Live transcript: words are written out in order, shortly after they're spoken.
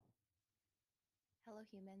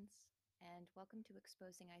Hello, humans, and welcome to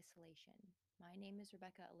Exposing Isolation. My name is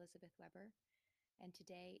Rebecca Elizabeth Weber, and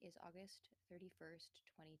today is August 31st,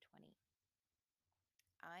 2020.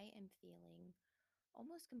 I am feeling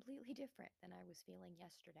almost completely different than I was feeling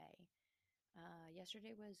yesterday.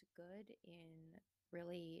 Yesterday was good in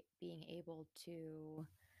really being able to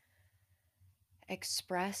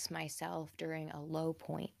express myself during a low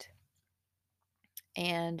point.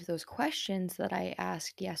 And those questions that I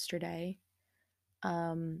asked yesterday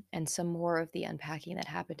and some more of the unpacking that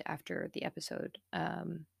happened after the episode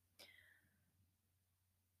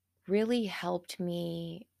really helped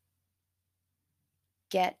me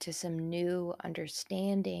get to some new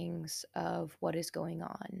understandings of what is going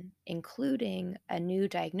on, including a new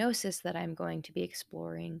diagnosis that I'm going to be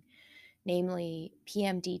exploring, namely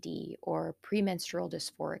PMDD or premenstrual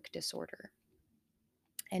dysphoric disorder.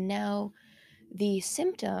 And now, the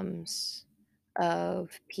symptoms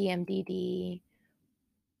of PMDD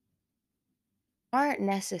aren't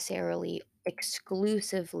necessarily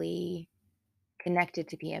exclusively connected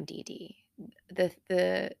to PMDD. The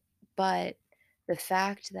but the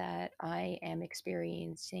fact that I am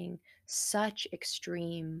experiencing such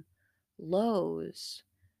extreme lows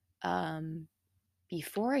um,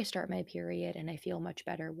 before I start my period, and I feel much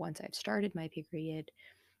better once I've started my period,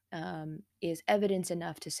 is evidence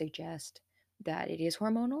enough to suggest that it is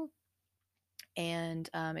hormonal, and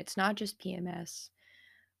it's not just PMS,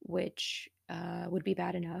 which would be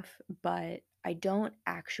bad enough, but I don't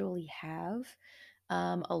actually have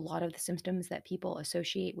a lot of the symptoms that people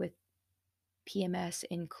associate with PMS,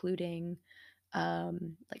 including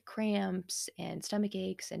like cramps and stomach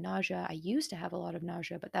aches and nausea. I used to have a lot of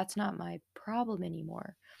nausea, but that's not my problem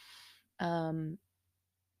anymore. Um,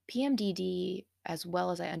 PMDD, as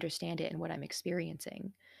well as I understand it and what I'm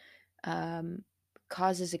experiencing, um,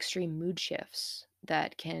 causes extreme mood shifts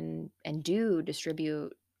that can and do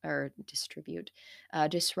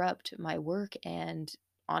disrupt my work and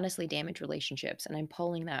honestly damage relationships. And I'm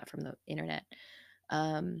pulling that from the internet.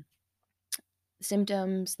 Um,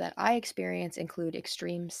 Symptoms that I experience include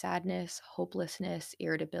extreme sadness, hopelessness,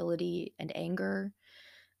 irritability, and anger.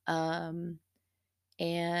 Um,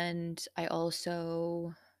 and I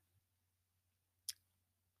also,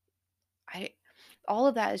 I, all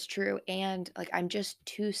of that is true. And like, I'm just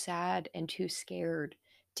too sad and too scared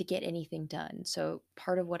to get anything done. So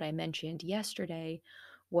part of what I mentioned yesterday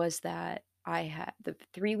was that I had the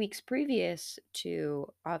 3 weeks previous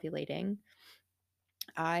to ovulating,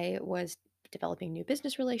 I was developing new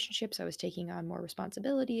business relationships. I was taking on more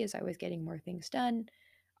responsibilities. I was getting more things done,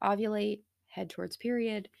 ovulate, head towards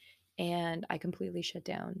period, and I completely shut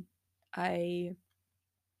down. I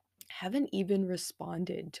haven't even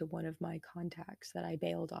responded to one of my contacts that I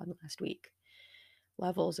bailed on last week.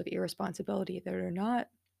 Levels of irresponsibility that are not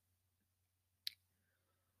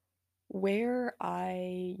where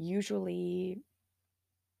I usually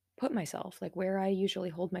put myself, like where I usually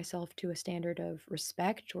hold myself to a standard of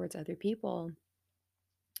respect towards other people.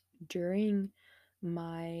 During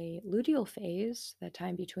my luteal phase, that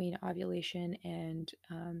time between ovulation and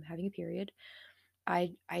having a period,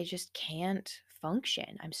 I just can't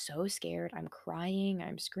function. I'm so scared. I'm crying.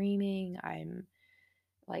 I'm screaming. I'm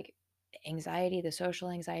like anxiety, the social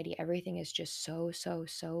anxiety, everything is just so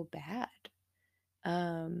bad.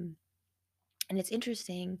 Um, and it's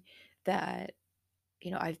interesting that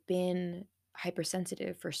I've been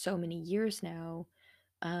hypersensitive for so many years now.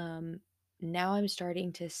 Um, Now I'm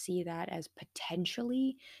starting to see that as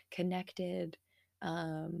potentially connected.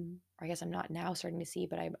 Or I guess I'm not now starting to see,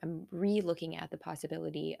 but I'm re-looking at the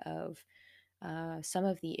possibility of some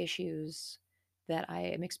of the issues that I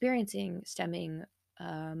am experiencing stemming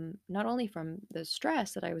not only from the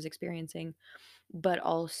stress that I was experiencing, but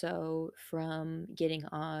also from getting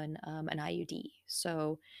on an IUD.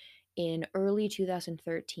 So in early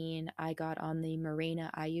 2013, I got on the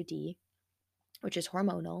Mirena IUD, which is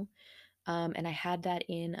hormonal. And I had that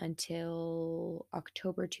in until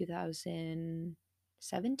October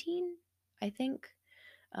 2017, I think.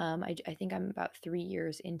 I think I'm about 3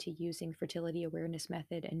 years into using fertility awareness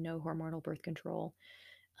method and no hormonal birth control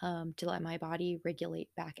to let my body regulate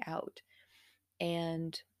back out.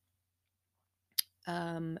 And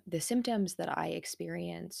the symptoms that I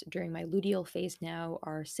experience during my luteal phase now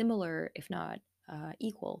are similar, if not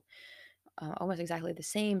equal, almost exactly the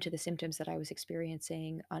same to the symptoms that I was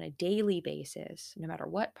experiencing on a daily basis, no matter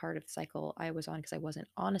what part of the cycle I was on, because I wasn't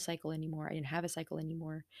on a cycle anymore. I didn't have a cycle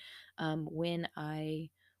anymore when I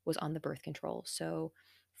was on the birth control. So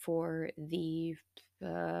for the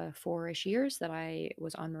 4-ish years that I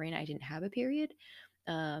was on Mirena, I didn't have a period.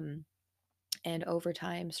 Um, and over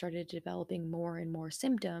time started developing more and more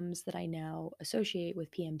symptoms that I now associate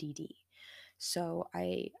with PMDD. So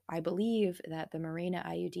I believe that the Mirena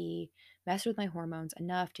IUD messed with my hormones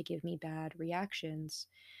enough to give me bad reactions.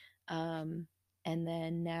 Um, and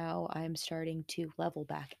then now I'm starting to level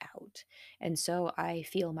back out. And so I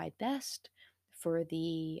feel my best for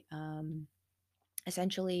the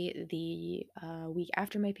essentially the week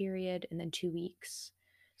after my period, and then 2 weeks.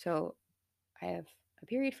 So I have a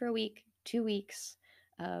period for a week, 2 weeks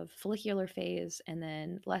of follicular phase, and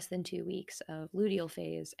then less than 2 weeks of luteal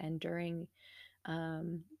phase. And during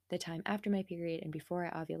the time after my period and before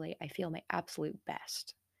I ovulate, I feel my absolute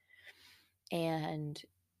best. And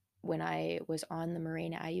when I was on the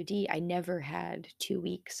Mirena IUD, I never had 2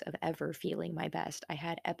 weeks of ever feeling my best. I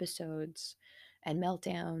had episodes and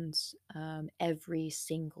meltdowns every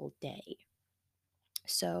single day.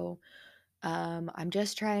 So I'm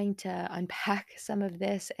just trying to unpack some of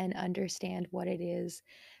this and understand what it is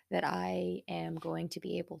that I am going to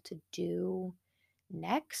be able to do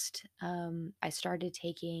next. I started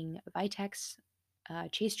taking Vitex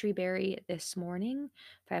Chase Tree Berry this morning,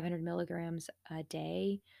 500 milligrams a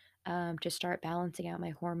day, to start balancing out my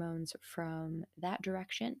hormones from that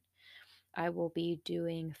direction. I will be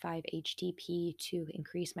doing 5-HTP to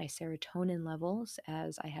increase my serotonin levels,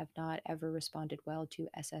 as I have not ever responded well to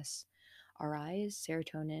SSRIs,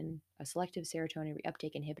 selective serotonin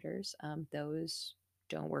reuptake inhibitors. Those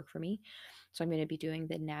don't work for me. So I'm going to be doing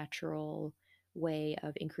the natural way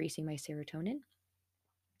of increasing my serotonin.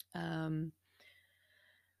 Um,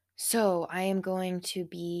 so I am going to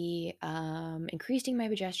be increasing my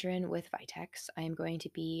progesterone with Vitex. I am going to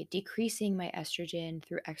be decreasing my estrogen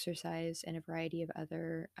through exercise and a variety of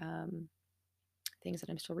other things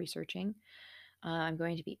that I'm still researching. I'm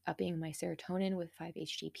going to be upping my serotonin with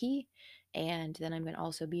 5-HTP, and then I'm going to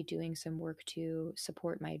also be doing some work to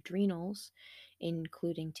support my adrenals,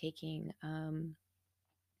 including taking a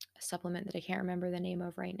supplement that I can't remember the name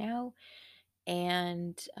of right now,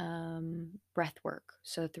 and breath work.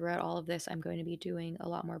 So throughout all of this, I'm going to be doing a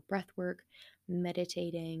lot more breath work,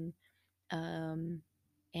 meditating, um,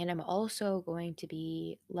 and I'm also going to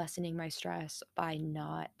be lessening my stress by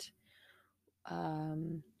not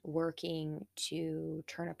working to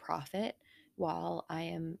turn a profit while I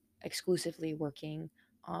am exclusively working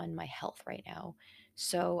on my health right now.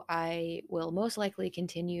 So I will most likely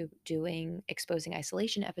continue doing exposing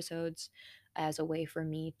isolation episodes as a way for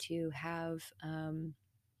me to have an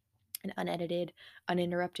unedited,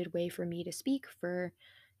 uninterrupted way for me to speak for,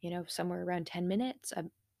 somewhere around 10 minutes,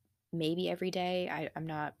 maybe every day. I'm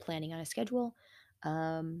not planning on a schedule.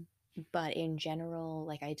 Um, but in general,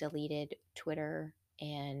 like, I deleted Twitter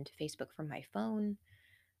and Facebook from my phone.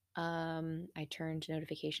 I turned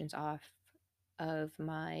notifications off of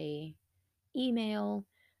my email.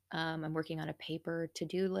 I'm working on a paper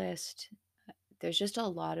to-do list. There's just a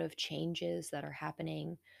lot of changes that are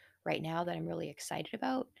happening right now that I'm really excited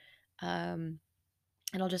about. Um,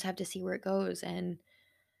 and I'll just have to see where it goes. And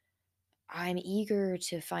I'm eager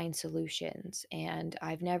to find solutions, and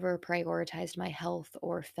I've never prioritized my health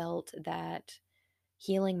or felt that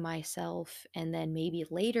healing myself and then maybe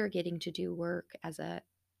later getting to do work as a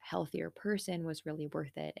healthier person was really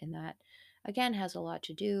worth it. And that, again, has a lot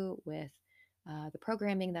to do with the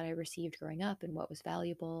programming that I received growing up and what was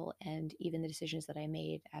valuable, and even the decisions that I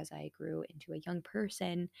made as I grew into a young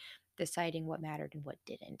person, deciding what mattered and what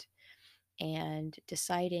didn't, and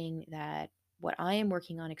deciding that what I am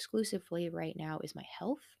working on exclusively right now is my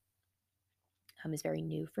health. Is very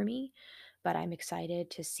new for me, but I'm excited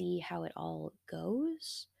to see how it all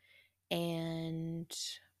goes. And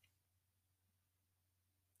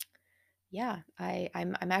yeah,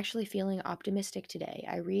 I'm actually feeling optimistic today.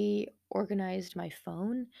 I reorganized my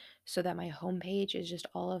phone so that my homepage is just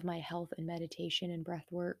all of my health and meditation and breath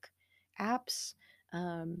work apps,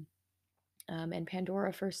 um, and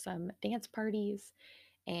Pandora for some dance parties.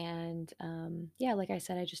 And yeah, like I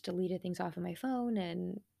said, I just deleted things off of my phone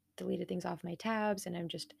and deleted things off my tabs, and I'm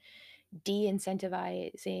just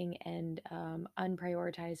de-incentivizing and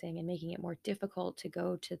unprioritizing and making it more difficult to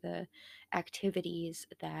go to the activities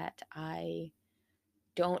that I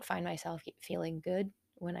don't find myself feeling good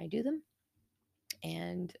when I do them,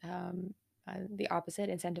 and the opposite,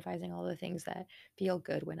 incentivizing all the things that feel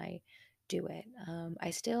good when I do it.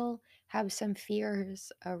 I still have some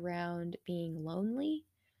fears around being lonely,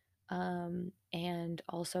 and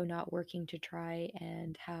also not working to try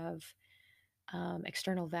and have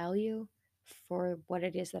external value for what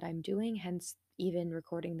it is that I'm doing, hence, even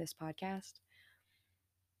recording this podcast.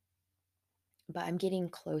 But I'm getting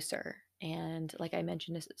closer. And like I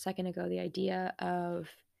mentioned a second ago, the idea of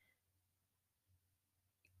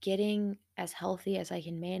getting as healthy as I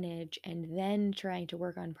can manage and then trying to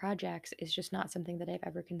work on projects is just not something that I've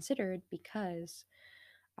ever considered because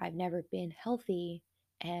I've never been healthy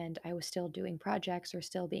and I was still doing projects or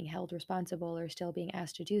still being held responsible or still being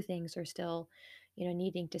asked to do things or still,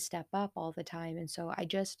 needing to step up all the time. And so I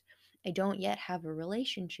don't yet have a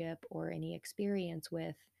relationship or any experience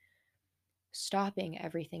with stopping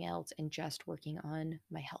everything else and just working on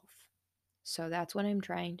my health. So that's what I'm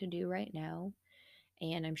trying to do right now.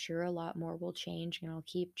 And I'm sure a lot more will change, and I'll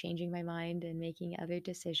keep changing my mind and making other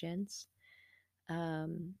decisions.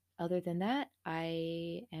 Other than that,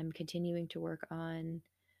 I am continuing to work on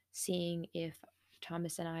seeing if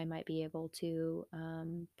Thomas and I might be able to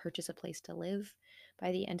purchase a place to live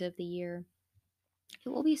by the end of the year. It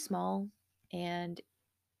will be small, and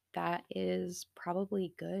that is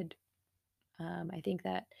probably good. I think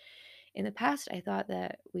that in the past, I thought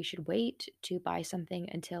that we should wait to buy something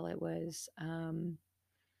until it was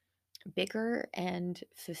bigger and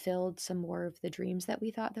fulfilled some more of the dreams that we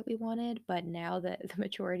thought that we wanted. But now that the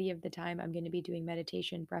majority of the time I'm going to be doing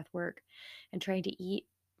meditation, breath work, and trying to eat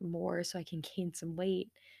more so I can gain some weight,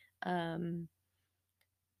 um,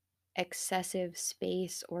 excessive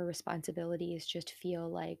space or responsibilities just feel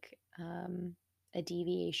like a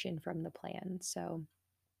deviation from the plan. So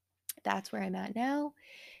that's where I'm at now.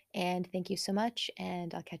 And thank you so much.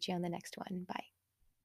 And I'll catch you on the next one. Bye.